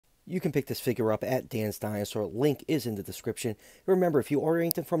You can pick this figure up at Dan's Dinosaur. Link is in the description. Remember, if you order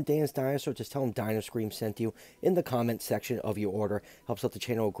anything from Dan's Dinosaur, just tell him Dino Scream sent you in the comment section of your order. Helps out the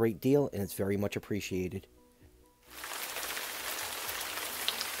channel a great deal, and it's very much appreciated.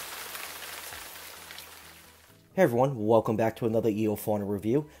 Hey everyone, welcome back to another Eofauna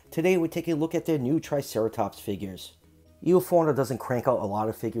review. Today we're taking a look at their new Triceratops figures. Eofauna doesn't crank out a lot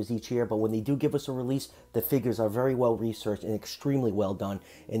of figures each year, but when they do give us a release, the figures are very well researched and extremely well done,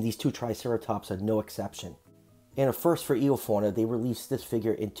 and these two Triceratops are no exception. And a first for Eofauna, they released this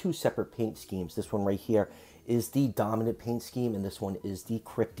figure in two separate paint schemes. This one right here is the dominant paint scheme, and this one is the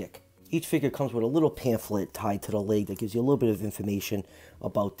Cryptic. Each figure comes with a little pamphlet tied to the leg that gives you a little bit of information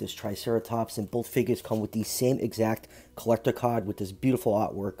about this Triceratops, and both figures come with the same exact collector card with this beautiful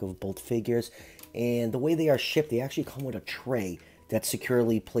artwork of both figures. And the way they are shipped, they actually come with a tray that's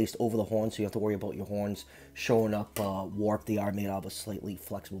securely placed over the horns, so you have to worry about your horns showing up warped. They are made out of a slightly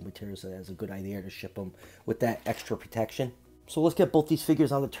flexible material, so that's a good idea to ship them with that extra protection. So let's get both these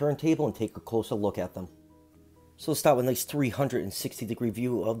figures on the turntable and take a closer look at them. So let's start with a nice 360-degree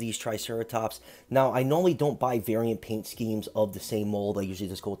view of these Triceratops. Now, I normally don't buy variant paint schemes of the same mold. I usually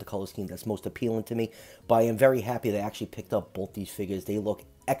just go with the color scheme that's most appealing to me. But I am very happy that I actually picked up both these figures. They look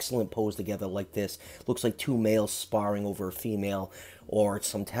excellent posed together like this. Looks like two males sparring over a female or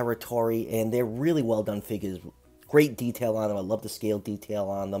some territory. And they're really well done figures. Great detail on them. I love the scale detail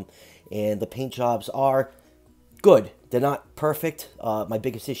on them. And the paint jobs are good. They're not perfect. My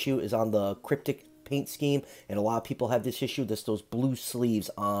biggest issue is on the Cryptic paint scheme, and a lot of people have this issue. Those blue sleeves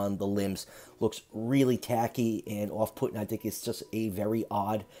on the limbs looks really tacky and off-putting. I think it's just a very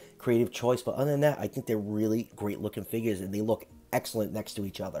odd creative choice, but other than that, I think they're really great looking figures, and they look excellent next to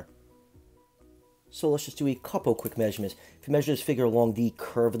each other. So let's just do a couple quick measurements. If you measure this figure along the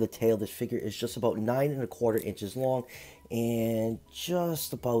curve of the tail, this figure is just about 9¼ inches long and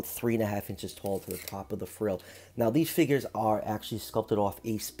just about 3½ inches tall to the top of the frill. Now, these figures are actually sculpted off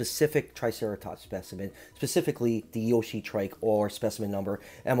a specific Triceratops specimen, specifically the Yoshi Trike, or specimen number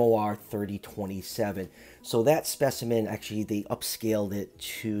MOR 3027. So that specimen, actually, they upscaled it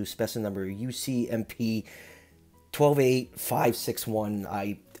to specimen number UCMP 128561.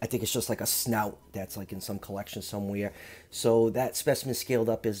 I think it's just like a snout that's like in some collection somewhere. So that specimen scaled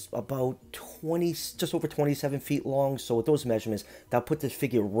up is about just over 27 feet long. So with those measurements, that'll put this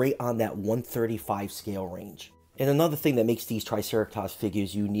figure right on that 135 scale range. And another thing that makes these Triceratops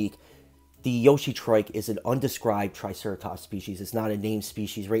figures unique, the Yoshi Trike is an undescribed Triceratops species. It's not a named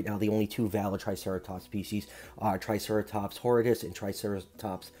species. Right now, the only two valid Triceratops species are Triceratops horridus and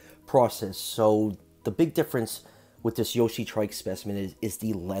Triceratops process. So the big difference with this Yoshi Trike specimen is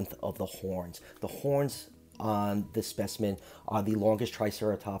the length of the horns. The horns on this specimen are the longest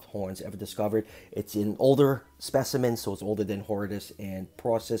Triceratops horns ever discovered. It's an older specimen, so it's older than horridus and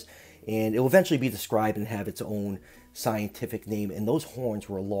process, and it will eventually be described and have its own scientific name. And those horns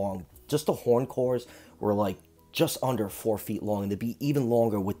were long. Just the horn cores were like just under 4 feet long, and they'd be even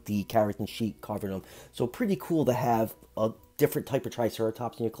longer with the keratin sheet covering them. So pretty cool to have a different type of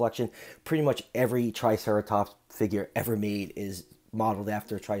Triceratops in your collection. Pretty much every Triceratops figure ever made is modeled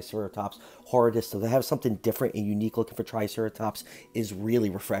after Triceratops horridus, so to have something different and unique looking for Triceratops is really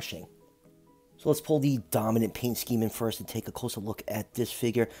refreshing. So let's pull the dominant paint scheme in first and take a closer look at this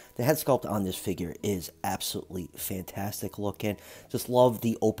figure. The head sculpt on this figure is absolutely fantastic looking. Just love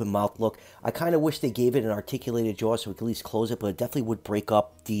the open mouth look. I kind of wish they gave it an articulated jaw so we could at least close it, but it definitely would break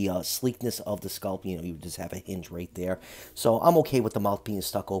up the sleekness of the sculpt. You know, you would just have a hinge right there. So I'm okay with the mouth being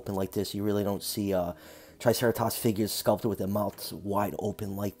stuck open like this. You really don't see Triceratops figures sculpted with their mouths wide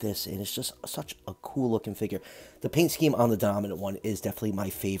open like this, and it's just such a cool looking figure. The paint scheme on the dominant one is definitely my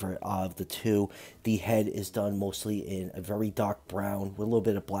favorite of the two. The head is done mostly in a very dark brown with a little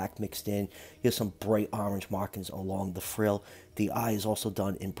bit of black mixed in. You have some bright orange markings along the frill. The eye is also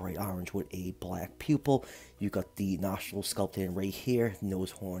done in bright orange with a black pupil. You got the nostril sculpted in right here.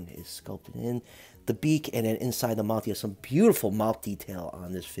 Nose horn is sculpted in. The beak, and then inside the mouth, you have some beautiful mouth detail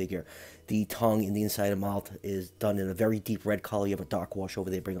on this figure. The tongue in the inside of the mouth is done in a very deep red color. You have a dark wash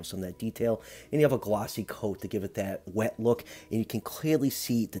over there, bring out some of that detail. And you have a glossy coat to give it that wet look. And you can clearly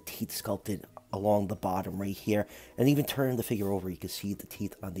see the teeth sculpted along the bottom right here. And even turning the figure over, you can see the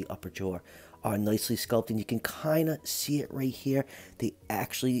teeth on the upper jaw are nicely sculpted. You can kind of see it right here. They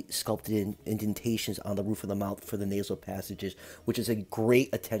actually sculpted in indentations on the roof of the mouth for the nasal passages, which is a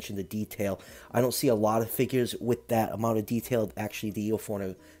great attention to detail. I don't see a lot of figures with that amount of detail. Actually, the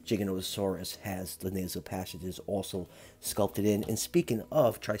Eofauna Triceratops has the nasal passages also sculpted in. And speaking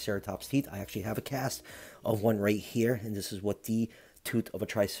of Triceratops teeth, I actually have a cast of one right here, and this is what the tooth of a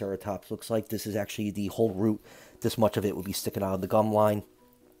Triceratops looks like. This is actually the whole root. This much of it will be sticking out of the gum line.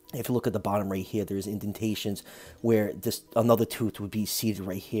 If you look at the bottom right here, there's indentations where this another tooth would be seated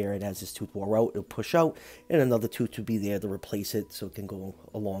right here, and as this tooth wore out, it'll push out, and another tooth would be there to replace it so it can go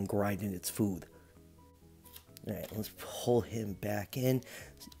along grinding its food. All right, let's pull him back in.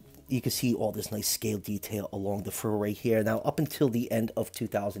 You can see all this nice scale detail along the fur right here. Now, up until the end of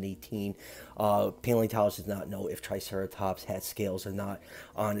 2018, paleontologists did not know if Triceratops had scales or not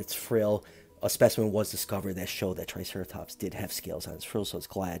on its frill. A specimen was discovered that showed that Triceratops did have scales on its frill, so it's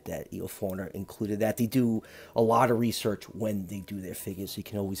glad that Eofauna included that. They do a lot of research when they do their figures, so you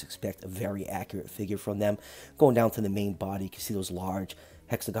can always expect a very accurate figure from them. Going down to the main body, you can see those large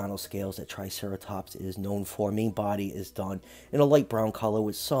hexagonal scales that Triceratops is known for. Main body is done in a light brown color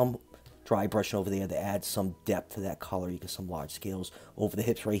with some dry brushing over there to add some depth to that color. You get some large scales over the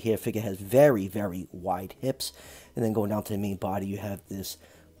hips right here. Figure has very, very wide hips. And then going down to the main body, you have this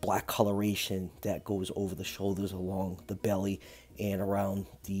black coloration that goes over the shoulders, along the belly, and around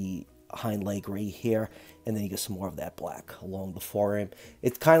the hind leg right here. And then you get some more of that black along the forearm.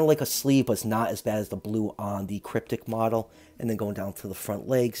 It's kind of like a sleeve, but it's not as bad as the blue on the Cryptic model. And then going down to the front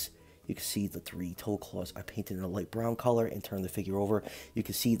legs, you can see the 3 toe claws are painted in a light brown color. And turn the figure over, you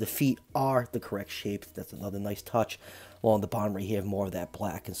can see the feet are the correct shape. That's another nice touch. Along the bottom right here, more of that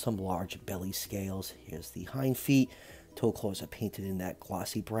black and some large belly scales. Here's the hind feet. Toe claws are painted in that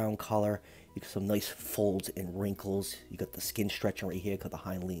glossy brown color. You get some nice folds and wrinkles. You got the skin stretching right here because the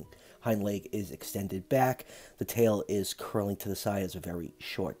hind leg is extended back. The tail is curling to the side. It's a very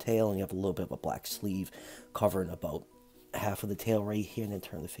short tail, and you have a little bit of a black sleeve covering about half of the tail right here. And then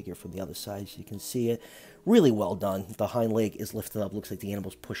turn the figure from the other side so you can see it. Really well done. The hind leg is lifted up. Looks like the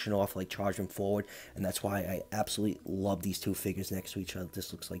animal's pushing off, like charging forward. And that's why I absolutely love these two figures next to each other.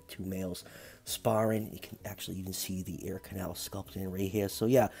 This looks like two males sparring. You can actually even see the ear canal sculpting right here. So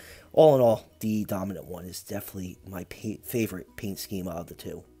yeah, all in all, the dominant one is definitely my favorite paint scheme out of the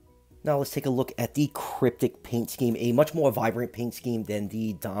two. Now let's take a look at the Cryptic paint scheme, a much more vibrant paint scheme than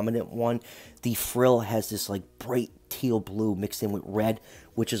the dominant one. The frill has this like bright teal blue mixed in with red,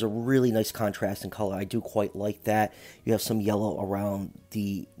 which is a really nice contrast in color. I do quite like that. You have some yellow around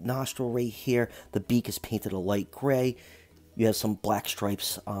the nostril right here. The beak is painted a light gray. You have some black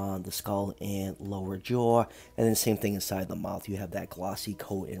stripes on the skull and lower jaw. And then same thing inside the mouth. You have that glossy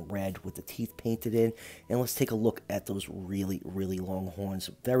coat in red with the teeth painted in. And let's take a look at those really, really long horns.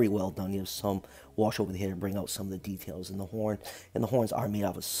 Very well done. You have some wash over here to bring out some of the details in the horn. And the horns are made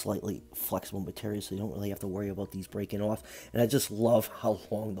out of a slightly flexible material, so you don't really have to worry about these breaking off. And I just love how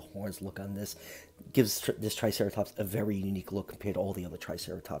long the horns look on this. Gives this Triceratops a very unique look compared to all the other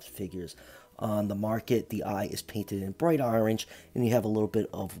Triceratops figures on the market. The eye is painted in bright orange, and you have a little bit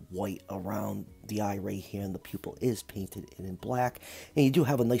of white around the eye right here, and the pupil is painted in black. And you do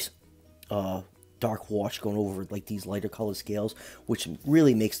have a nice dark wash going over like these lighter color scales, which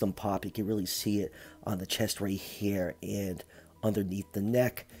really makes them pop. You can really see it on the chest right here and underneath the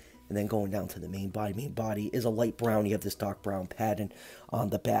neck. And then going down to the main body. Main body is a light brown. You have this dark brown pattern on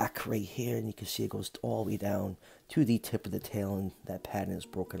the back right here. And you can see it goes all the way down to the tip of the tail. And that pattern is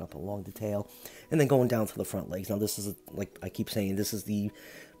broken up along the tail. And then going down to the front legs. Now this is, like I keep saying, this is the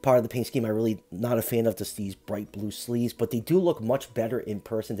part of the paint scheme I'm really not a fan of, just these bright blue sleeves. But they do look much better in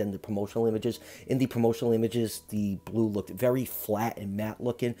person than the promotional images. In the promotional images, the blue looked very flat and matte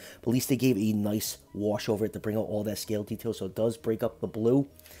looking. But at least they gave a nice wash over it to bring out all that scale detail. So it does break up the blue.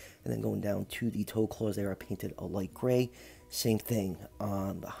 And then going down to the toe claws, they are painted a light gray. Same thing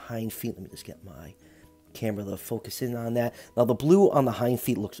on the hind feet. Let me just get my camera to focus in on that. Now the blue on the hind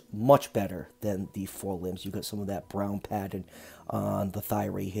feet looks much better than the forelimbs. You got some of that brown pattern on the thigh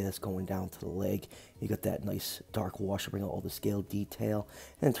right here that's going down to the leg. You got that nice dark wash to bring out all the scale detail.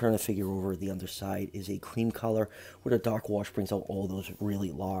 And then turn the figure over. The underside is a cream color where the dark wash brings out all those really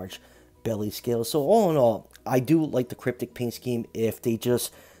large belly scales. So all in all, I do like the Cryptic paint scheme. If they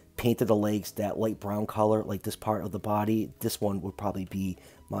just painted the legs that light brown color like this part of the body, this one would probably be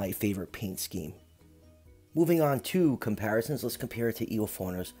my favorite paint scheme. Moving on to comparisons, let's compare it to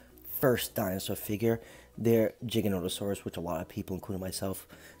Eofauna's first dinosaur figure, their Giganotosaurus, which a lot of people, including myself,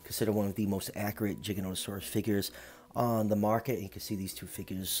 consider one of the most accurate Giganotosaurus figures on the market. And you can see these two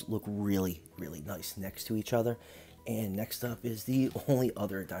figures look really, really nice next to each other. And next up is the only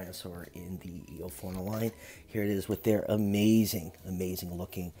other dinosaur in the Eofauna line. Here it is with their amazing, amazing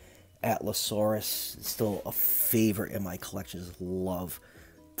looking Atlasaurus. Still a favorite in my collection. Just love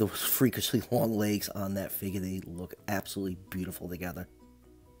those freakishly long legs on that figure. They look absolutely beautiful together.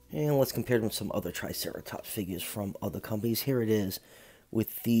 And let's compare them with some other Triceratops figures from other companies. Here it is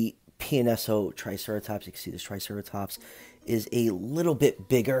with the PNSO Triceratops. You can see this Triceratops is a little bit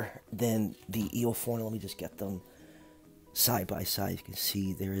bigger than the Eofauna. Let me just get them side by side, you can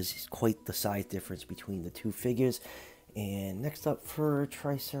see there is quite the size difference between the two figures. And next up for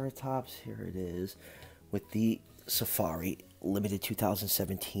Triceratops, here it is with the Safari Limited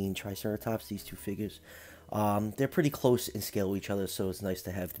 2017 Triceratops. These two figures, they're pretty close in scale to each other, so it's nice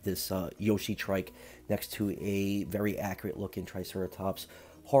to have this Yoshi Trike next to a very accurate looking Triceratops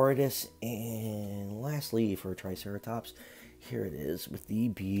horridus. And lastly for Triceratops, here it is with the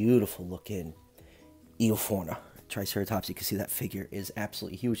beautiful looking Eofauna Triceratops. You can see that figure is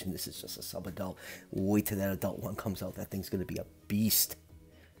absolutely huge, and this is just a sub-adult. Wait till that adult one comes out. That thing's going to be a beast.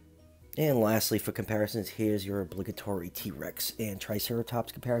 And lastly, for comparisons, here's your obligatory T-Rex and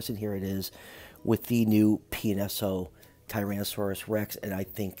Triceratops comparison. Here it is with the new PNSO Tyrannosaurus Rex, and I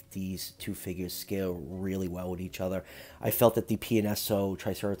think these two figures scale really well with each other. I felt that the PNSO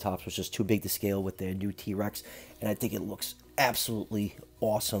Triceratops was just too big to scale with their new T-Rex, and I think it looks absolutely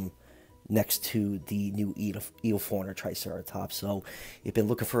awesome next to the new Eofauna Triceratops. So if you've been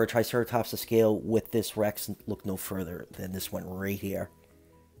looking for a Triceratops to scale with this Rex, look no further than this one right here.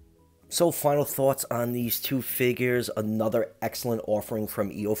 So final thoughts on these two figures. Another excellent offering from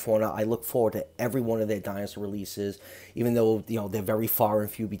Eofauna. I look forward to every one of their dinosaur releases, even though, you know, they're very far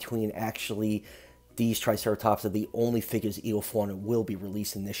and few between. Actually, these Triceratops are the only figures Eofauna will be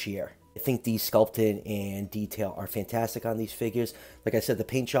releasing this year. I think the sculpting and detail are fantastic on these figures. Like I said, the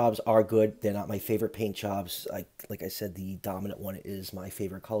paint jobs are good. They're not my favorite paint jobs. Like I said, the dominant one is my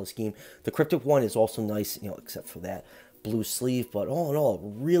favorite color scheme. The Cryptic one is also nice, you know, except for that blue sleeve. But all in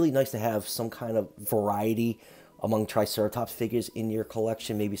all, really nice to have some kind of variety among Triceratops figures in your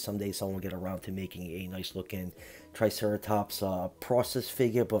collection. Maybe someday someone will get around to making a nice looking Triceratops process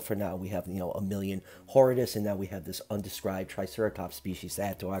figure, but for now we have, you know, a million horridus, and now we have this undescribed Triceratops species to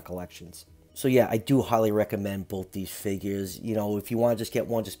add to our collections. So yeah, I do highly recommend both these figures. You know, if you want to just get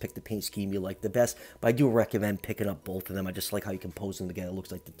one, just pick the paint scheme you like the best, but I do recommend picking up both of them. I just like how you can pose them together. It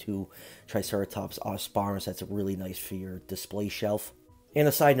looks like the two Triceratops are sparring, so that's really nice for your display shelf. And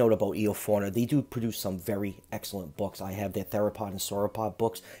a side note about Eofauna, they do produce some very excellent books. I have their Theropod and Sauropod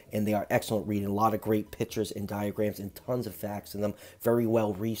books, and they are excellent reading. A lot of great pictures and diagrams and tons of facts in them. Very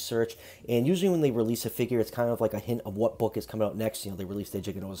well researched. And usually when they release a figure, it's kind of like a hint of what book is coming out next. You know, they released their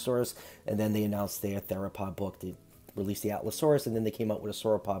Giganotosaurus, and then they announced their Theropod book. They released the Atlasaurus, and then they came out with a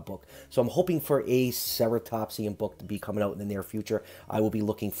Sauropod book. So I'm hoping for a Ceratopsian book to be coming out in the near future. I will be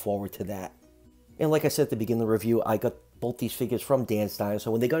looking forward to that. And like I said at the beginning of the review, I got both these figures from Dan's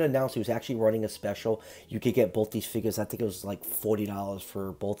Dinosaur. When they got announced, he was actually running a special. You could get both these figures. I think it was like $40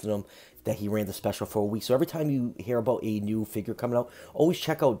 for both of them that he ran the special for a week. So every time you hear about a new figure coming out, always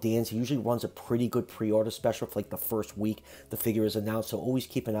check out Dan's. He usually runs a pretty good pre-order special for like the first week the figure is announced. So always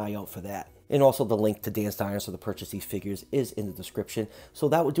keep an eye out for that. And also the link to Dan's Dinosaur to purchase these figures is in the description. So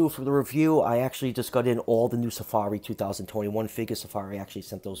that would do it for the review. I actually just got in all the new Safari 2021 figures. Safari actually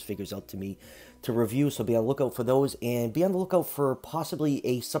sent those figures out to me to review. So be on the lookout for those, and be on the lookout for possibly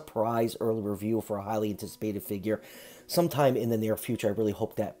a surprise early review for a highly anticipated figure sometime in the near future. I really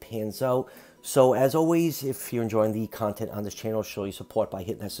hope that pans out. So as always, if you're enjoying the content on this channel, show your support by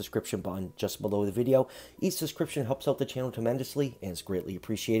hitting that subscription button just below the video. Each subscription helps out the channel tremendously and is greatly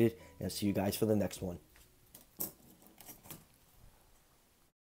appreciated. And I'll see you guys for the next one.